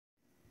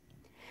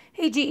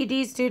Hey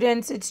GED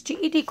students, it's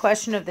GED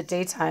question of the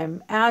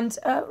daytime, and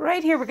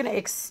right here we're going to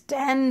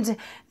extend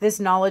this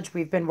knowledge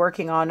we've been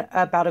working on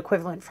about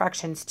equivalent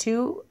fractions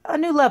to a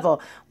new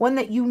level, one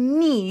that you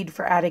need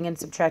for adding and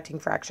subtracting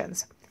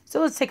fractions.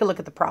 So let's take a look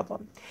at the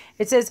problem.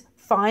 It says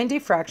find a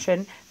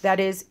fraction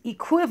that is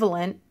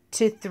equivalent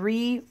to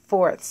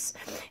 3/4.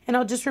 And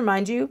I'll just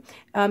remind you,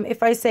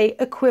 if I say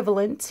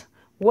equivalent,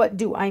 what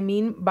do I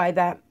mean by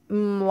that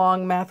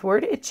long math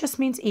word? It just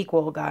means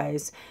equal,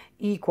 guys.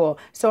 Equal.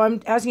 So I'm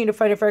asking you to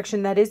find a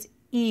fraction that is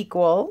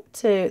equal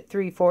to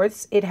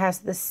 3/4. It has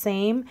the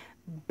same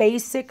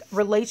basic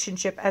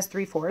relationship as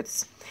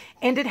 3/4,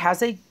 and it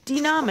has a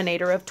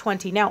denominator of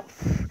 20. Now,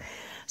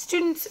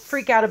 students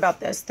freak out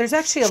about this. There's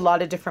actually a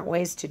lot of different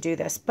ways to do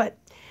this, but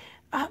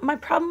my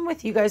problem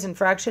with you guys in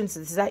fractions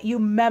is that you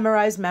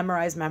memorize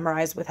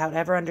without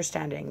ever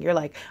understanding. You're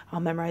like,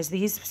 I'll memorize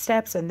these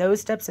steps and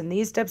those steps and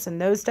these steps and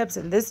those steps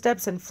and this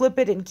steps and flip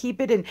it and keep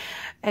it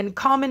and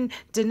common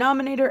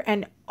denominator,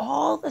 and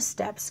all the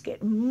steps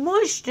get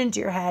mushed into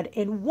your head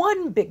in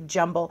one big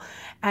jumble,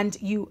 and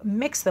you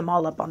mix them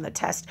all up on the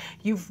test.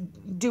 You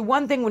do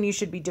one thing when you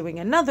should be doing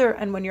another,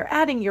 and when you're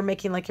adding, you're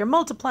making like you're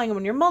multiplying, and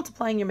when you're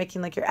multiplying, you're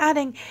making like you're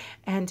adding,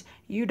 and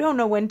you don't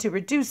know when to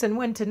reduce and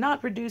when to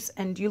not reduce,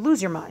 and you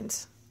lose your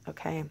minds.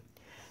 Okay,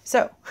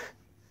 so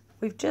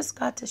we've just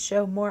got to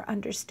show more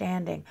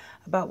understanding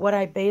about what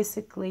I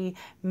basically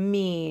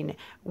mean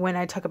when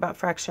I talk about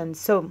fractions.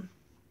 So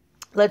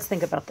let's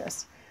think about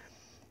this.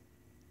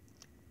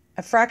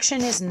 A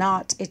fraction is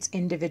not its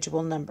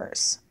individual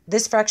numbers.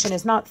 This fraction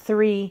is not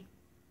 3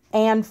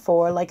 and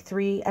 4, like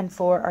 3 and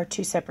 4 are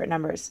two separate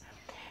numbers.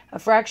 A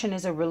fraction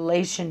is a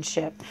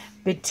relationship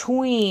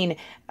between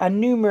a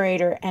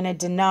numerator and a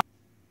denominator.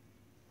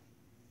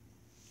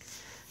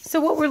 So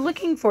what we're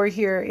looking for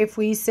here, if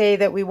we say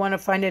that we want to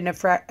find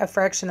a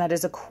fraction that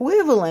is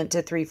equivalent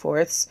to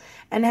 3/4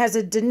 and has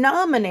a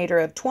denominator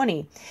of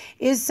 20,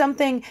 is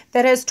something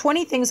that has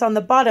 20 things on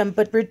the bottom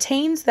but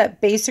retains that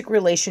basic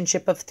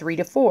relationship of 3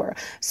 to 4.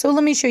 So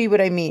let me show you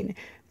what I mean.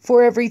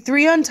 For every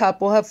 3 on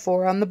top, we'll have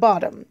 4 on the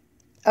bottom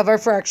of our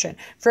fraction.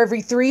 For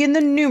every 3 in the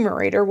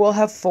numerator, we'll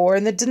have 4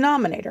 in the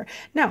denominator.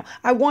 Now,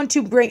 I want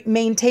to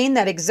maintain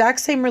that exact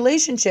same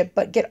relationship,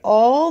 but get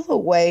all the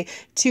way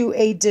to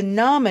a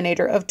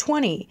denominator of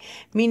 20,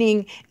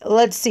 meaning,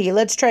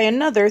 let's try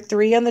another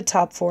 3 on the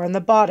top, 4 on the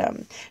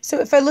bottom.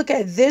 So if I look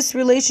at this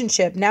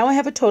relationship, now I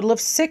have a total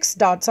of 6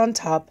 dots on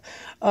top,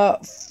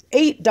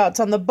 8 dots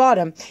on the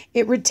bottom.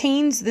 It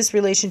retains this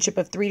relationship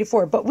of 3 to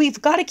 4, but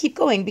we've got to keep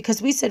going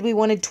because we said we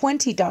wanted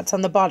 20 dots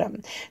on the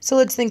bottom. So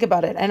let's think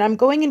about it. And I'm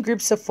going in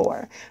groups of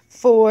 4.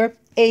 4,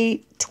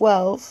 8,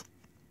 12.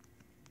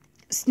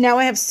 Now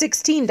I have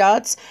 16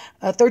 dots,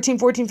 13,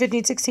 14,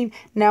 15, 16.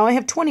 Now I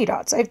have 20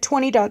 dots. I have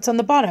 20 dots on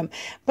the bottom,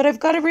 but I've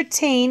got to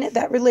retain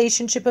that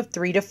relationship of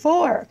 3 to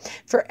 4.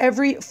 For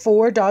every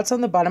 4 dots on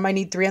the bottom, I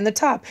need 3 on the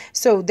top.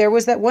 So there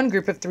was that one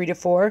group of 3 to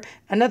 4,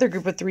 another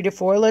group of 3 to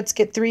 4. Let's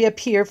get 3 up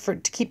here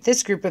to keep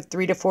this group of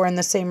 3 to 4 in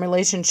the same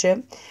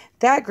relationship,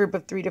 that group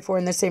of 3 to 4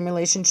 in the same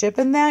relationship,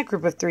 and that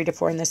group of 3 to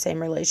 4 in the same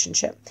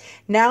relationship.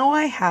 Now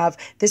I have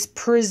this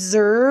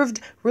preserved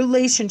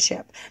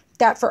relationship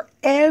that for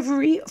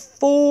every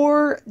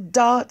 4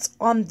 dots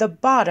on the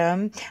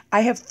bottom, I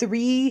have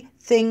 3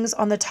 things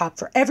on the top.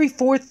 For every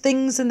 4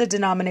 things in the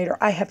denominator,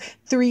 I have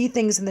 3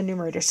 things in the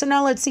numerator. So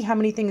now let's see how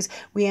many things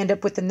we end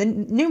up with in the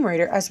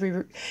numerator as we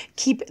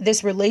keep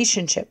this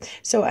relationship.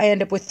 So I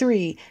end up with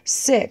 3,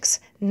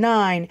 6,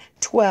 9,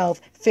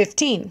 12,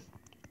 15.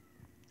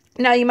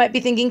 Now you might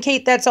be thinking,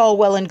 Kate, that's all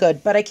well and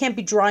good, but I can't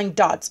be drawing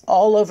dots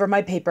all over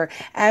my paper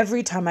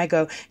every time I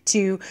go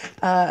to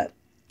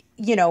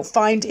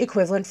find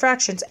equivalent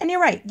fractions. And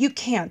you're right, you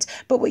can't.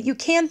 But what you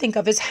can think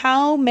of is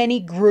how many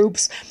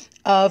groups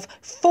of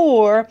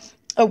 4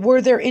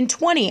 were there in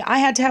 20. I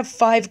had to have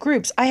 5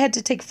 groups. I had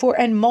to take 4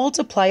 and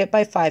multiply it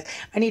by 5.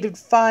 I needed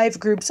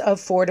 5 groups of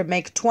 4 to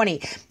make 20.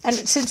 And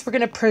since we're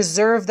going to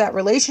preserve that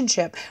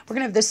relationship, we're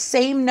going to have the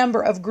same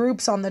number of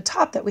groups on the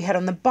top that we had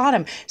on the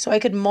bottom. So I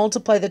could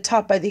multiply the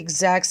top by the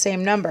exact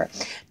same number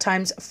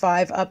times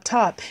 5 up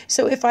top.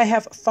 So if I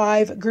have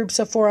 5 groups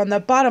of 4 on the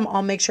bottom,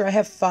 I'll make sure I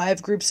have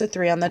 5 groups of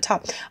 3 on the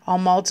top. I'll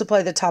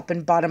multiply the top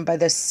and bottom by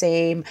the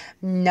same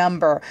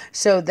number.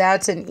 So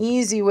that's an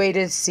easy way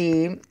to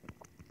see.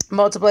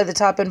 Multiply the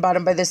top and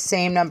bottom by the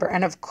same number.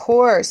 And of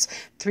course,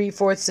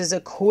 3/4 is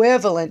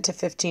equivalent to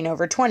 15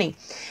 over 20.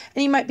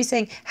 And you might be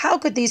saying, how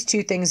could these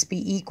two things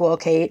be equal,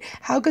 Kate?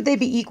 How could they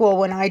be equal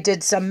when I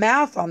did some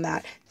math on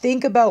that?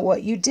 Think about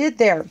what you did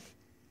there.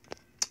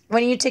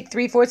 When you take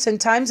 3/4 and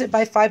times it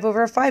by 5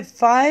 over 5,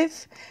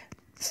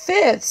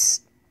 5/5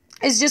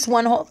 is just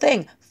one whole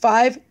thing.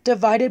 5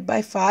 divided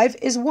by 5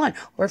 is 1,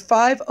 or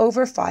 5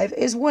 over 5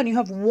 is 1. You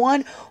have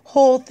one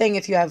whole thing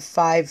if you have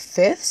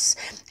 5/5.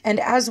 And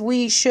as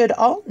we should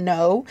all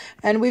know,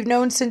 and we've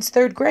known since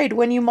 3rd grade,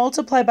 when you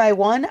multiply by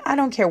 1, I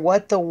don't care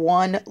what the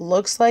 1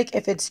 looks like.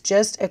 If it's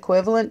just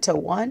equivalent to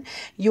 1,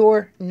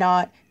 you're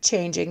not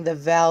changing the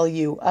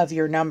value of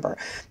your number.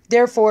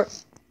 Therefore,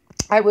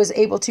 I was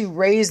able to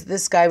raise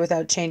this guy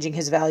without changing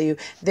his value.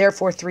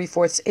 Therefore,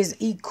 3/4 is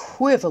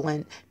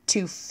equivalent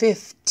to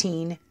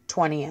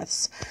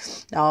 15/20.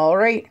 All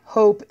right.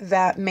 Hope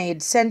that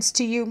made sense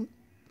to you.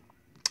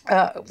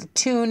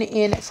 Tune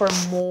in for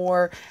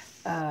more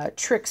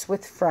tricks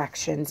with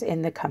fractions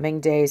in the coming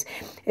days.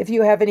 If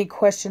you have any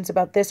questions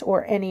about this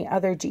or any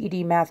other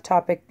GED math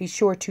topic, be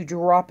sure to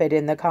drop it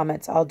in the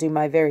comments. I'll do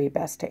my very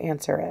best to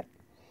answer it.